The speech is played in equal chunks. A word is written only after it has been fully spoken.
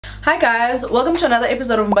Hi guys, welcome to another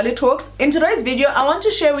episode of Mbali Talks. In today's video, I want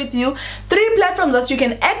to share with you 3 platforms that you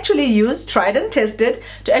can actually use, tried and tested,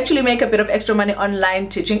 to actually make a bit of extra money online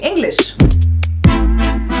teaching English.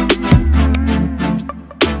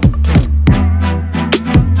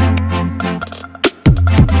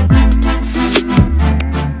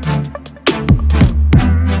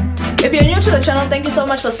 If you're new to the channel, thank you so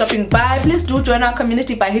much for stopping by. Please do join our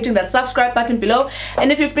community by hitting that subscribe button below.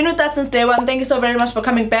 And if you've been with us since day one, thank you so very much for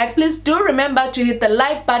coming back. Please do remember to hit the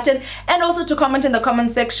like button and also to comment in the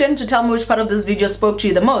comment section to tell me which part of this video spoke to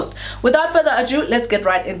you the most. Without further ado, let's get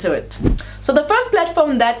right into it. So the first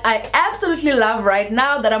platform that I absolutely love right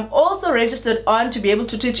now that I'm also registered on to be able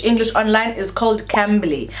to teach English online is called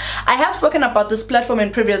Mbali. I have spoken about this platform in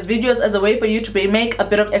previous videos as a way for you to make a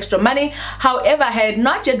bit of extra money. However, I had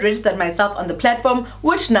not yet registered myself on the platform,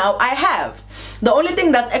 which now I have. The only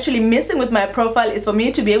thing that's actually missing with my profile is for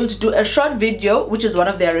me to be able to do a short video, which is one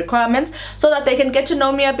of their requirements, so that they can get to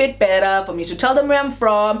know me a bit better, for me to tell them where I'm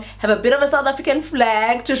from, have a bit of a South African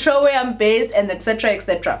flag to show where I'm based, and etc,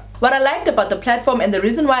 etc. What I liked about the platform, and the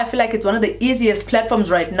reason why I feel like it's one of the easiest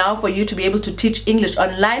platforms right now for you to be able to teach English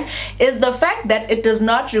online, is the fact that it does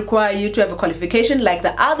not require you to have a qualification like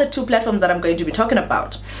the other 2 platforms that I'm going to be talking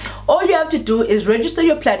about. All you have to do is register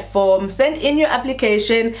your platform, send in your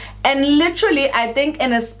application, and literally I think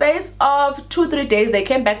in a space of 2-3 days they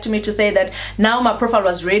came back to me to say that now my profile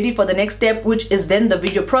was ready for the next step, which is then the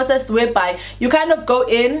video process, whereby you kind of go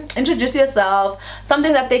in, introduce yourself,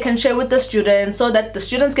 something that they can share with the students so that the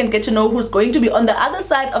students can get to know who's going to be on the other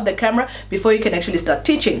side of the camera before you can actually start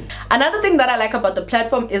teaching. Another thing that I like about the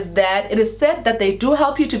platform is that it is said that they do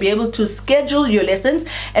help you to be able to schedule your lessons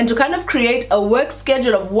and to kind of create a work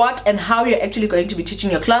schedule of what and how you're actually going to be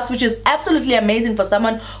teaching your class, which is absolutely amazing for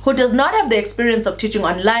someone who does not have the experience of teaching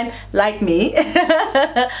online like me.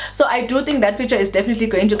 So I do think that feature is definitely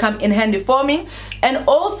going to come in handy for me. And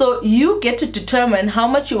also you get to determine how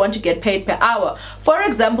much you want to get paid per hour. For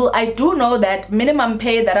example, I do know that minimum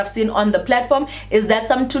pay that I've seen on the platform is that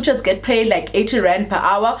some tutors get paid like 80 Rand per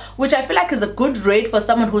hour, which I feel like is a good rate for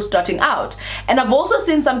someone who's starting out. And I've also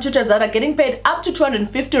seen some tutors that are getting paid up to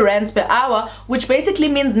 250 Rands per hour, which basically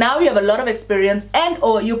means now you have a lot of experience and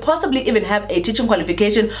or you possibly even have a teaching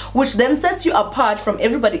qualification, which then sets you apart from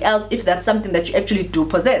everybody else if that's something that you actually do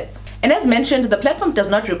possess. And as mentioned, the platform does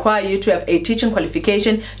not require you to have a teaching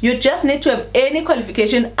qualification. You just need to have any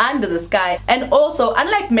qualification under the sky. And also,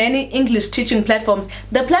 unlike many English teaching platforms,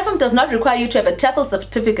 the platform does not require you to have a TEFL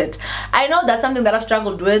certificate. I know that's something that I've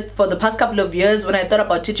struggled with for the past couple of years when I thought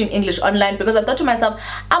about teaching English online, because I thought to myself,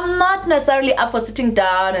 I'm not necessarily up for sitting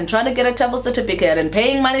down and trying to get a TEFL certificate and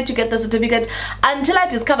paying money to get the certificate, until I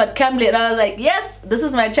discovered Mbali, and I was like, yes, this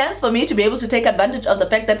is my chance for me to be able to take advantage of the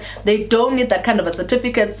fact that they don't need that kind of a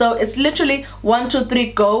certificate. So it's literally 1, 2,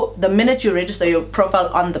 3 go the minute you register your profile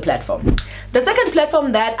on the platform. The second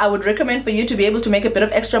platform that I would recommend for you to be able to make a bit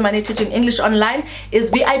of extra money teaching English online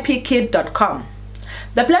is VIPkid.com.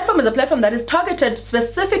 The platform is a platform that is targeted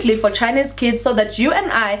specifically for Chinese kids so that you and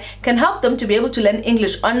I can help them to be able to learn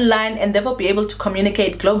English online and therefore be able to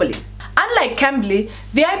communicate globally. Unlike Mbali,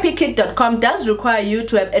 VIPkid.com does require you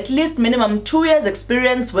to have at least minimum 2 years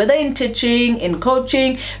experience, whether in teaching, in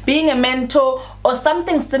coaching, being a mentor, or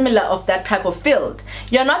something similar of that type of field.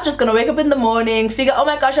 You're not just gonna wake up in the morning, figure, oh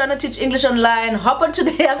my gosh, I wanna teach English online, hop onto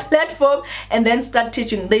their platform and then start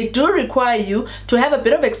teaching. They do require you to have a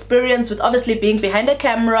bit of experience with obviously being behind a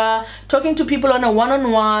camera, talking to people on a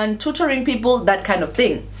one-on-one, tutoring people, that kind of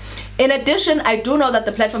thing. In addition, I do know that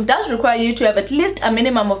the platform does require you to have at least a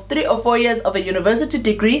minimum of 3 or 4 years of a university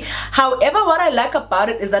degree. However, what I like about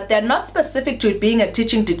it is that they're not specific to it being a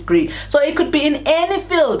teaching degree. So it could be in any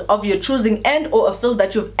field of your choosing and or a field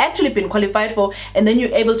that you've actually been qualified for, and then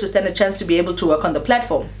you're able to stand a chance to be able to work on the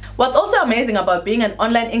platform. What's also amazing about being an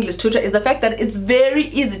online English tutor is the fact that it's very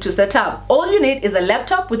easy to set up. All you need is a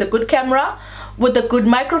laptop with a good camera, with a good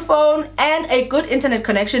microphone and a good internet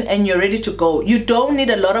connection, and you're ready to go. You don't need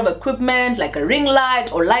a lot of equipment like a ring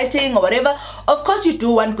light or lighting or whatever. Of course you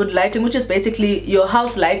do want good lighting, which is basically your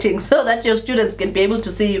house lighting, so that your students can be able to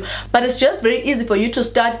see you, but it's just very easy for you to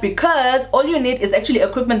start because all you need is actually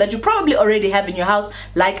equipment that you probably already have in your house,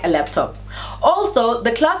 like a laptop. Also,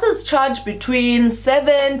 the classes charge between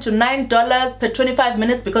 $7 to $9 per 25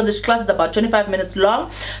 minutes because each class is about 25 minutes long.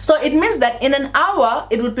 So it means that in an hour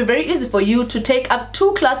it would be very easy for you to take up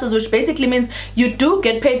 2 classes, which basically means you do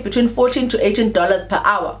get paid between $14 to $18 per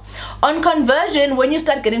hour. On conversion, when you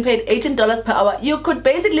start getting paid $18 per hour, you could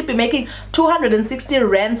basically be making 260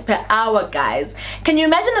 rands per hour, guys. Can you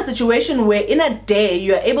imagine a situation where in a day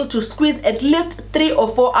you are able to squeeze at least 3 or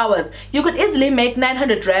 4 hours? You could easily make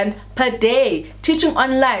 900 rand per day teaching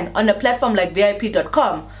online on a platform like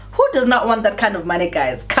VIP.com. Who does not want that kind of money,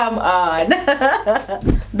 guys? Come on.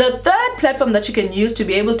 The third platform that you can use to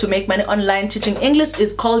be able to make money online teaching English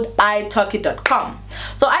is called italki.com.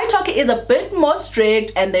 So italki is a bit more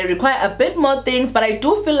strict and they require a bit more things, but I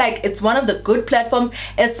do feel like it's one of the good platforms,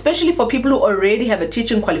 especially for people who already have a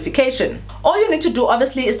teaching qualification. All you need to do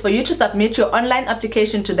obviously is for you to submit your online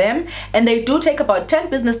application to them, and they do take about 10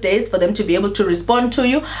 business days for them to be able to respond to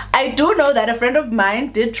you. I do know that a friend of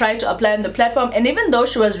mine did try to apply on the platform, and even though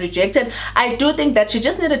she was rejected, I do think that she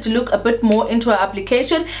just needed to look a bit more into her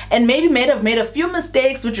application and maybe may have made a few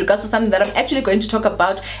mistakes with regards to something that I'm actually going to talk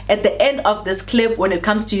about at the end of this clip when it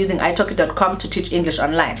comes to using italki.com to teach English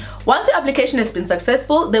online. Once your application has been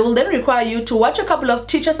successful, they will then require you to watch a couple of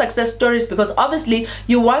teacher success stories, because obviously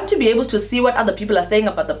you want to be able to see what other people are saying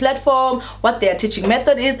about the platform, what their teaching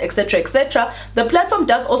method is, etc, etc. The platform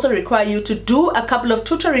does also require you to do a couple of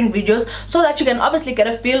tutoring videos so that you can obviously get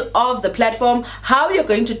a feel of the platform, how you're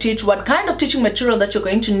going to teach, what kind of teaching material that you're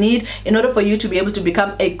going to need in order for you to be able to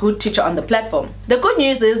become a good teacher on the platform. The good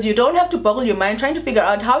news is you don't have to boggle your mind trying to figure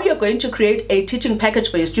out how you're going to create a teaching package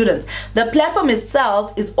for your students. The platform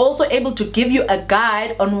itself is also able to give you a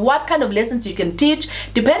guide on what kind of lessons you can teach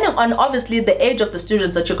depending on obviously the age of the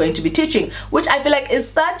students that you're going to be teaching, which I feel like is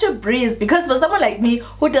such a breeze, because for someone like me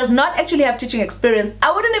who does not actually have teaching experience,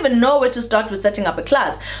 I wouldn't even know where to start with setting up a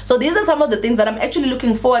class. So these are some of the things that I'm actually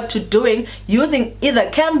looking forward to doing using either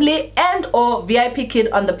Mbali and or VIP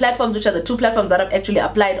Kid on the platforms, which are the 2 platforms that I've actually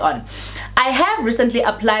applied on. I have recently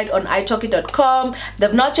applied on italki.com.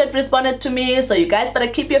 They've not yet responded to me, so you guys better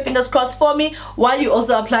keep your fingers crossed for me while you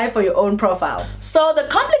also apply for your own profile. So the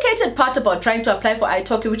complicated part about trying to apply for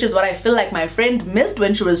italki, which is what I feel like my friend missed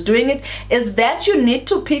when she was doing it, is that you need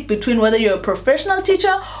to pick between whether you're a professional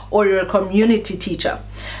teacher or you're a community teacher.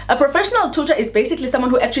 A professional tutor is basically someone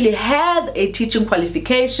who actually has a teaching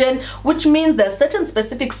qualification, which means there are certain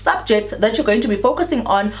specific subjects that you're going to be focusing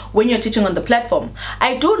on when you're teaching on the platform.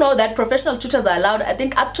 I do know that professional tutors are allowed, I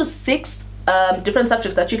think, up to 6 different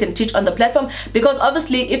subjects that you can teach on the platform, because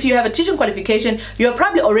obviously if you have a teaching qualification, you're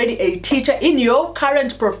probably already a teacher in your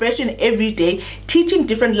current profession every day, teaching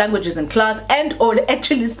different languages in class and or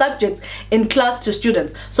actually subjects in class to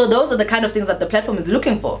students. So those are the kind of things that the platform is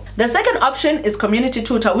looking for. The second option is community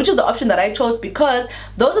tutor, which is the option that I chose because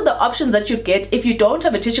those are the options that you get if you don't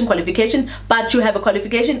have a teaching qualification but you have a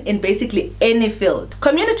qualification in basically any field.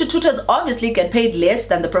 Community tutors obviously get paid less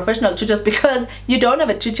than the professional tutors because you don't have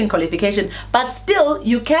a teaching qualification, but still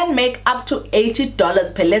you can make up to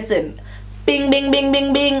 $80 per lesson. Bing, bing, bing,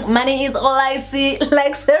 bing, bing. Money is all I see.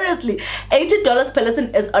 Like seriously, $80 per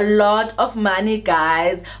lesson is a lot of money,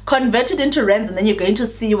 guys. Convert it into rent and then you're going to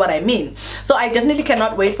see what I mean. So I definitely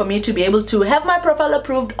cannot wait for me to be able to have my profile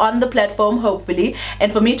approved on the platform, hopefully,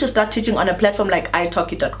 and for me to start teaching on a platform like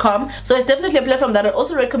italki.com. So it's definitely a platform that I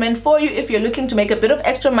also recommend for you if you're looking to make a bit of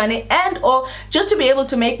extra money and or just to be able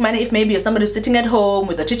to make money if maybe you're somebody who's sitting at home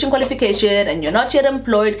with a teaching qualification and you're not yet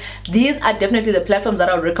employed. These are definitely the platforms that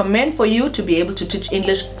I would recommend for you to be able to teach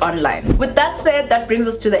English online. With that said, that brings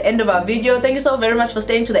us to the end of our video. Thank you so very much for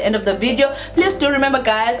staying to the end of the video. Please do remember,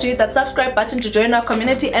 guys, to hit that subscribe button to join our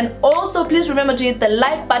community, and also please remember to hit the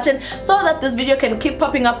like button so that this video can keep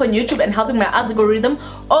popping up on YouTube and helping my algorithm.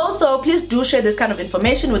 Also, please do share this kind of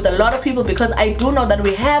information with a lot of people, because I do know that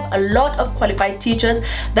we have a lot of qualified teachers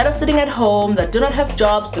that are sitting at home that do not have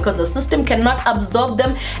jobs because the system cannot absorb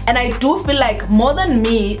them, and I do feel like more than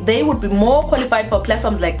me they would be more qualified for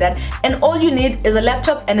platforms like that, and all you need is a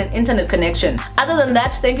laptop and an internet connection. Other than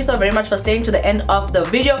that, thank you so very much for staying to the end of the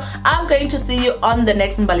video. I'm going to see you on the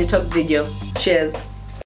next Mbali Talk video. Cheers.